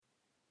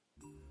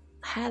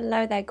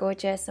Hello there,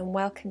 gorgeous, and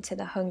welcome to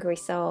The Hungry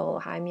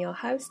Soul. I'm your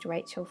host,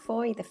 Rachel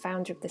Foy, the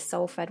founder of The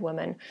Soul Fed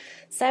Woman.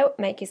 So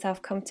make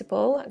yourself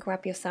comfortable,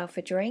 grab yourself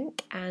a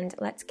drink, and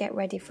let's get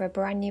ready for a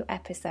brand new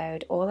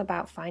episode all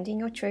about finding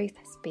your truth,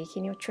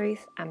 speaking your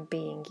truth, and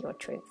being your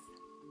truth.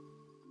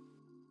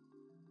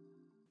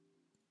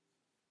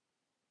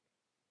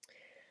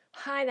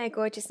 Hi there,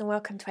 gorgeous, and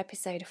welcome to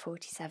episode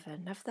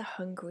 47 of The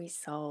Hungry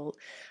Soul.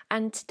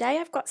 And today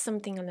I've got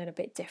something a little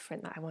bit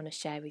different that I want to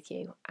share with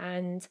you.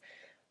 And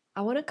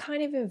I want to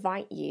kind of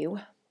invite you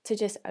to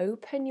just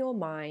open your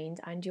mind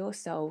and your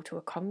soul to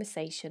a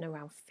conversation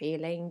around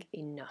feeling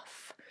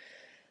enough.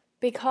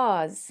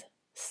 Because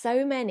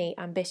so many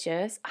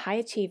ambitious,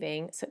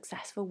 high-achieving,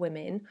 successful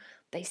women,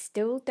 they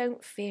still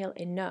don't feel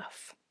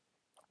enough.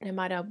 No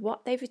matter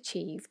what they've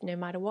achieved, no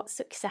matter what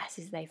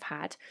successes they've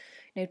had,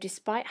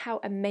 despite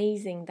how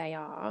amazing they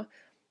are,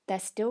 they're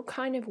still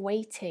kind of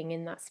waiting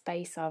in that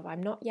space of,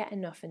 I'm not yet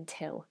enough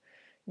until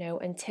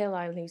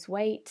I lose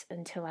weight,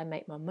 until I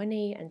make more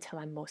money, until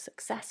I'm more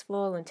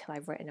successful, until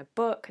I've written a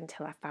book,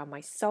 until I found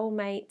my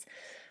soulmate.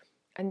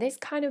 And this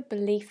kind of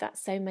belief that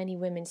so many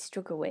women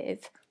struggle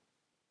with,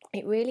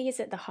 it really is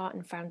at the heart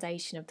and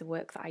foundation of the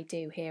work that I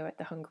do here at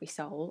The Hungry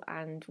Soul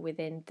and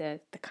within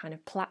the kind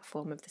of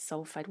platform of the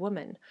Soul Fed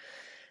Woman.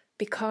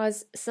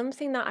 Because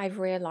something that I've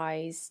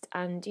realised,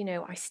 and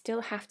I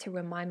still have to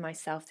remind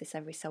myself this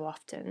every so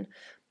often,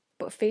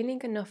 but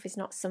feeling enough is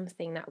not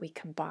something that we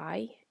can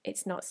buy.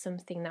 It's not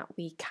something that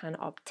we can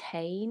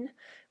obtain.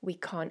 We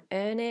can't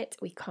earn it.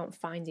 We can't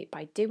find it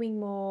by doing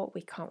more.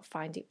 We can't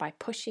find it by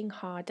pushing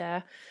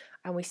harder.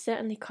 And we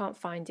certainly can't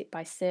find it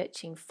by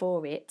searching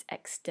for it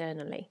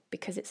externally,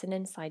 because it's an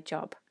inside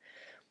job.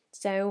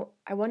 So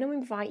I want to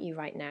invite you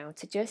right now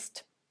to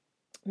just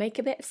make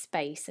a bit of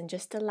space and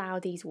just allow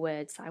these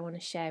words that I want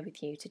to share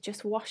with you to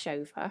just wash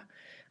over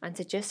and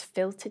to just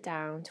filter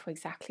down to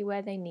exactly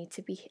where they need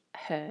to be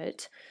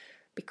heard.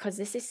 Because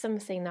this is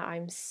something that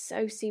I'm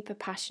so super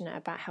passionate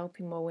about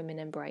helping more women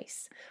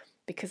embrace.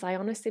 Because I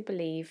honestly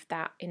believe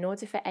that in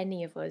order for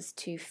any of us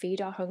to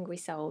feed our hungry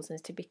souls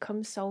and to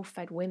become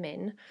soul-fed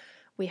women,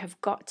 we have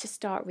got to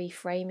start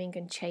reframing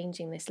and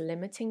changing this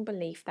limiting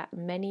belief that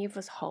many of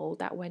us hold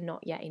that we're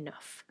not yet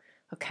enough.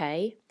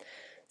 Okay?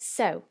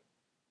 So,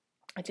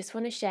 I just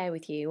want to share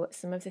with you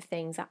some of the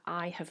things that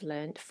I have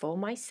learned for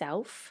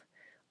myself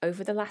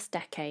over the last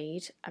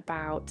decade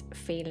about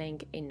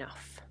feeling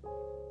enough.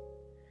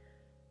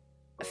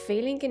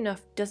 Feeling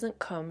enough doesn't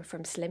come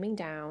from slimming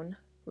down,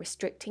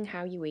 restricting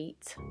how you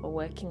eat, or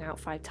working out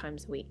 5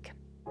 times a week.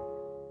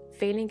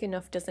 Feeling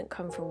enough doesn't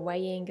come from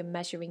weighing and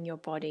measuring your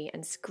body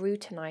and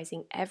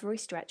scrutinising every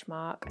stretch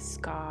mark,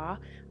 scar,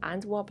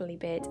 and wobbly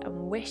bit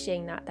and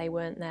wishing that they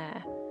weren't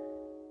there.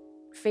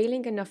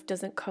 Feeling enough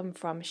doesn't come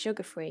from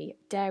sugar-free,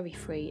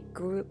 dairy-free,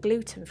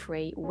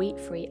 gluten-free,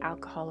 wheat-free,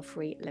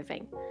 alcohol-free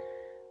living.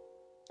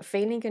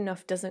 Feeling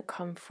enough doesn't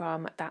come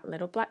from that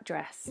little black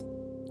dress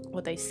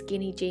or those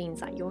skinny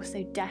jeans that you're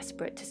so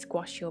desperate to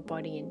squash your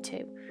body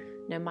into,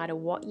 no matter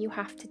what you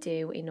have to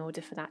do in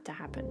order for that to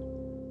happen.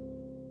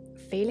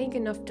 Feeling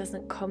enough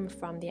doesn't come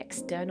from the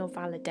external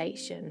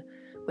validation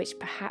which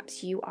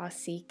perhaps you are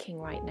seeking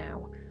right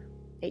now.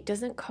 It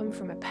doesn't come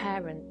from a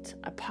parent,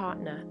 a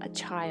partner, a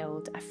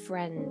child, a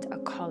friend, a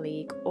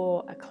colleague,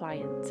 or a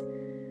client.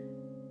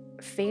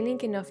 Feeling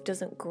enough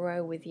doesn't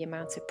grow with the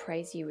amount of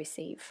praise you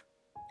receive,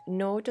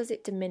 nor does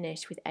it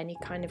diminish with any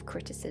kind of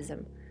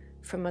criticism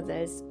from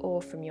others or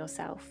from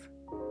yourself.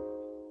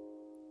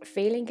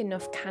 Feeling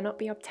enough cannot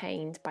be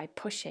obtained by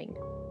pushing,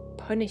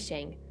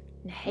 punishing,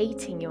 and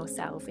hating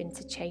yourself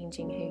into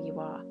changing who you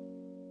are.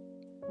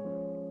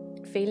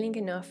 Feeling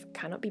enough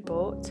cannot be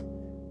bought,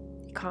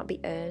 it can't be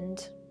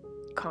earned,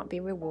 it can't be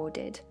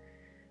rewarded.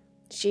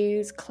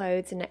 Shoes,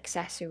 clothes, and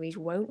accessories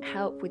won't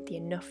help with the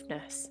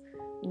enoughness,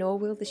 nor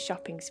will the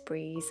shopping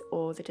sprees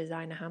or the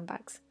designer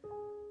handbags.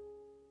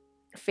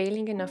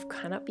 Feeling enough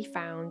cannot be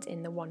found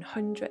in the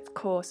 100th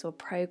course or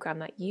program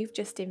that you've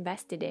just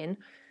invested in,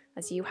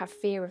 as you have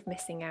fear of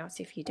missing out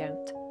if you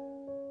don't.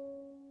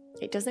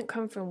 It doesn't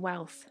come from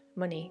wealth,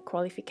 money,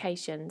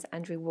 qualifications,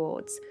 and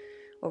rewards,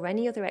 or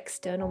any other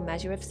external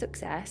measure of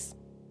success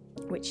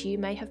which you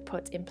may have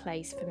put in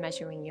place for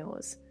measuring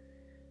yours.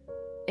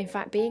 In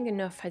fact, being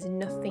enough has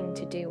nothing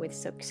to do with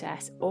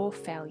success or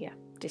failure,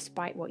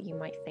 despite what you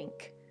might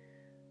think.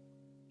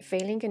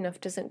 Feeling enough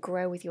doesn't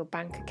grow with your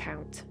bank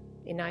account,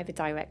 in either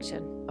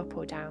direction, up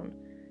or down.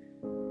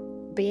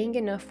 Being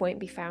enough won't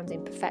be found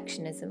in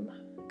perfectionism,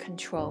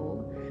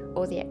 control,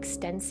 or the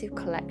extensive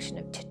collection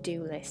of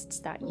to-do lists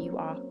that you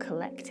are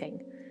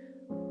collecting.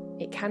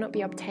 It cannot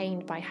be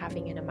obtained by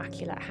having an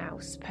immaculate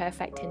house,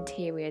 perfect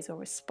interiors,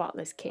 or a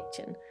spotless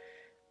kitchen.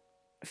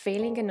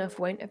 Feeling enough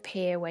won't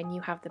appear when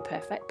you have the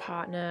perfect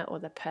partner or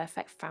the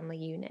perfect family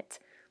unit.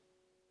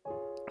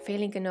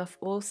 Feeling enough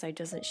also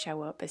doesn't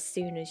show up as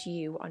soon as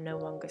you are no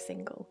longer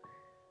single.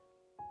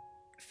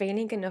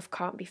 Feeling enough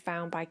can't be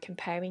found by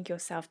comparing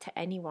yourself to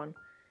anyone,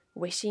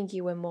 wishing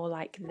you were more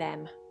like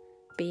them,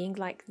 being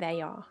like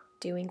they are,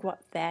 doing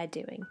what they're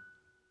doing.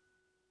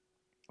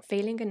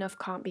 Feeling enough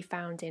can't be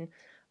found in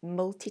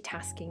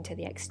multitasking to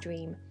the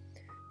extreme,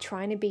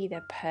 trying to be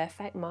the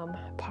perfect mum,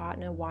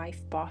 partner,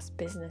 wife, boss,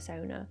 business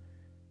owner,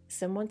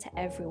 someone to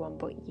everyone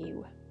but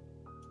you.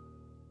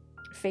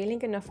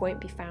 Feeling enough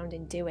won't be found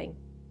in doing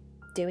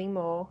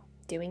more,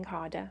 doing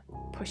harder,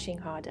 pushing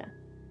harder.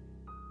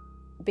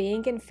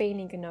 Being and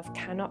feeling enough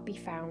cannot be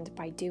found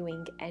by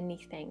doing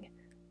anything.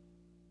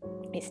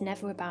 It's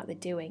never about the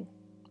doing,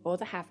 or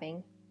the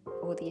having,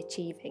 or the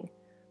achieving.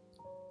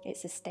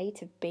 It's a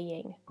state of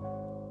being,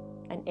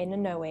 an inner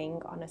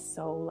knowing on a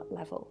soul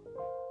level.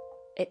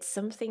 It's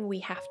something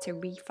we have to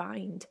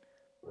re-find,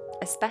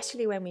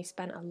 especially when we've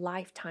spent a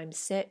lifetime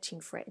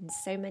searching for it in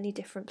so many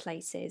different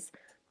places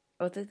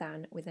other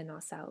than within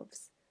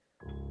ourselves.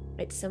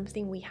 It's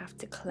something we have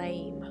to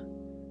claim,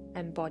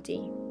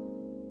 embody,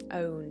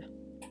 own,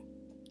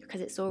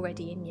 because it's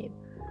already in you.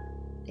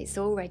 It's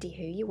already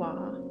who you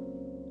are.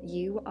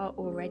 You are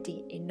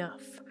already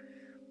enough.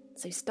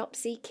 So stop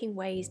seeking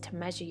ways to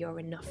measure your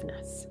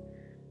enoughness.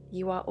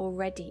 You are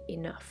already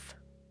enough.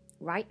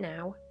 Right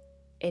now,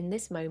 in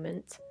this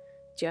moment,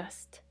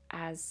 just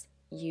as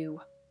you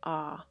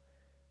are.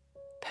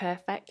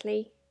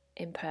 Perfectly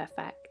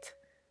imperfect.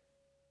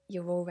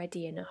 You're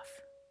already enough.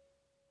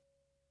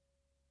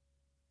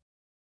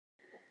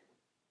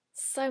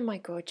 So, my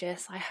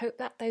gorgeous, I hope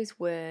that those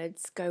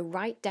words go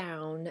right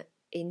down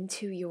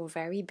into your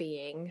very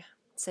being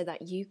so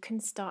that you can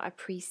start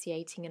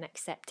appreciating and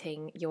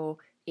accepting your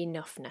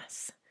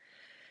enoughness.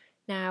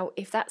 Now,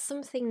 if that's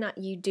something that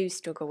you do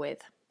struggle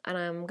with, and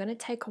I'm going to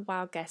take a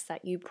wild guess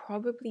that you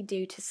probably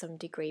do to some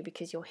degree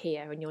because you're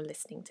here and you're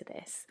listening to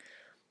this,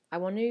 I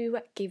want to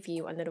give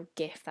you a little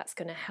gift that's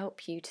going to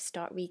help you to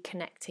start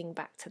reconnecting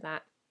back to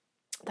that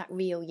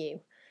real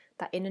you,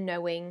 that inner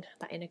knowing,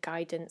 that inner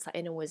guidance, that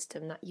inner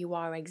wisdom, that you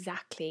are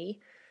exactly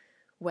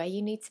where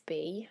you need to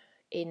be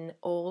in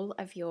all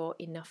of your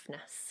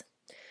enoughness.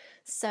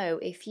 So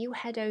if you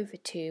head over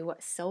to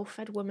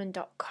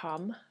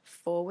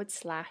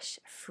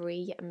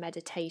soulfedwoman.com/free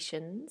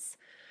meditations,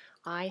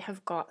 I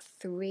have got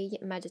 3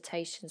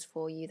 meditations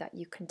for you that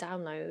you can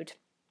download,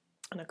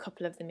 and a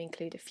couple of them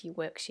include a few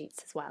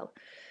worksheets as well.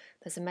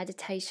 There's a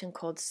meditation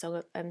called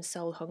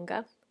Soul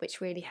Hunger,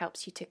 which really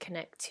helps you to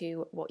connect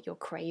to what you're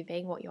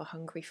craving, what you're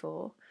hungry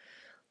for.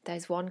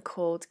 There's one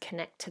called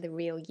Connect to the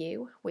Real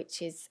You,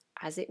 which is,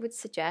 as it would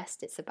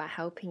suggest, it's about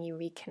helping you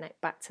reconnect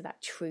back to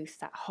that truth,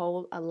 that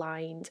whole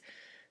aligned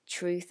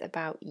truth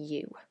about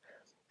you.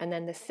 And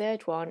then the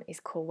third one is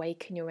called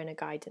Awaken Your Inner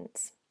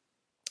Guidance.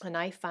 And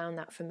I found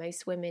that for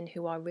most women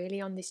who are really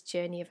on this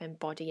journey of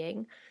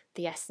embodying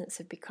the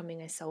essence of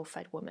becoming a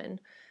soul-fed woman,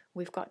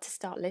 we've got to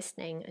start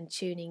listening and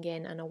tuning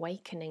in and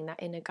awakening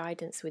that inner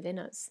guidance within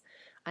us.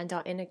 And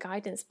our inner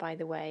guidance, by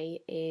the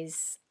way,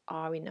 is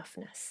our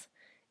enoughness.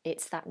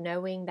 It's that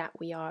knowing that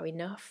we are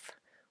enough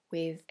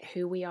with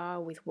who we are,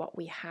 with what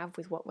we have,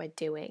 with what we're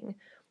doing.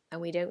 And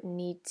we don't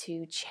need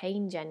to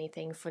change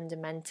anything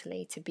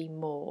fundamentally to be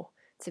more,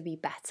 to be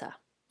better.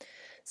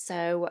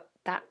 So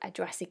that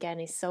address again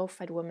is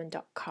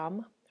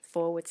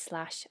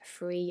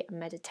soulfedwoman.com/free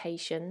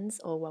meditations,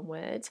 all one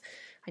word,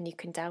 and you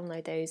can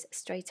download those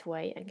straight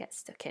away and get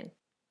stuck in.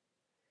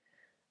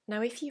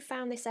 Now, if you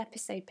found this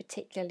episode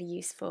particularly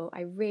useful,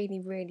 I really,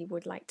 really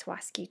would like to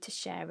ask you to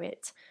share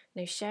it.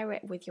 Share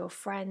it with your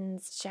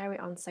friends, share it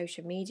on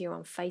social media,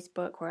 on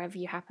Facebook, wherever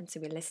you happen to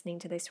be listening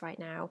to this right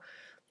now,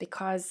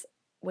 because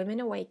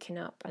women are waking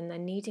up and they're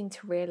needing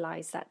to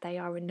realise that they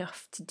are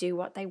enough to do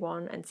what they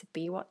want and to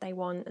be what they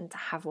want and to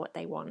have what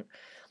they want.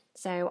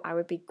 So I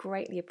would be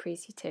greatly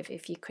appreciative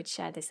if you could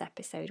share this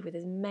episode with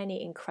as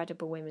many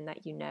incredible women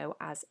that you know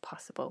as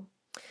possible.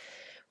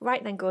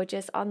 Right then,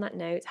 gorgeous, on that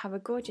note, have a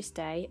gorgeous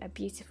day, a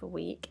beautiful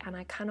week, and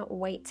I cannot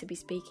wait to be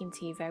speaking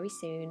to you very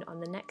soon on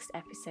the next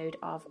episode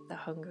of the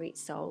Hungry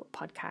Soul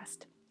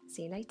podcast.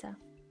 See you later.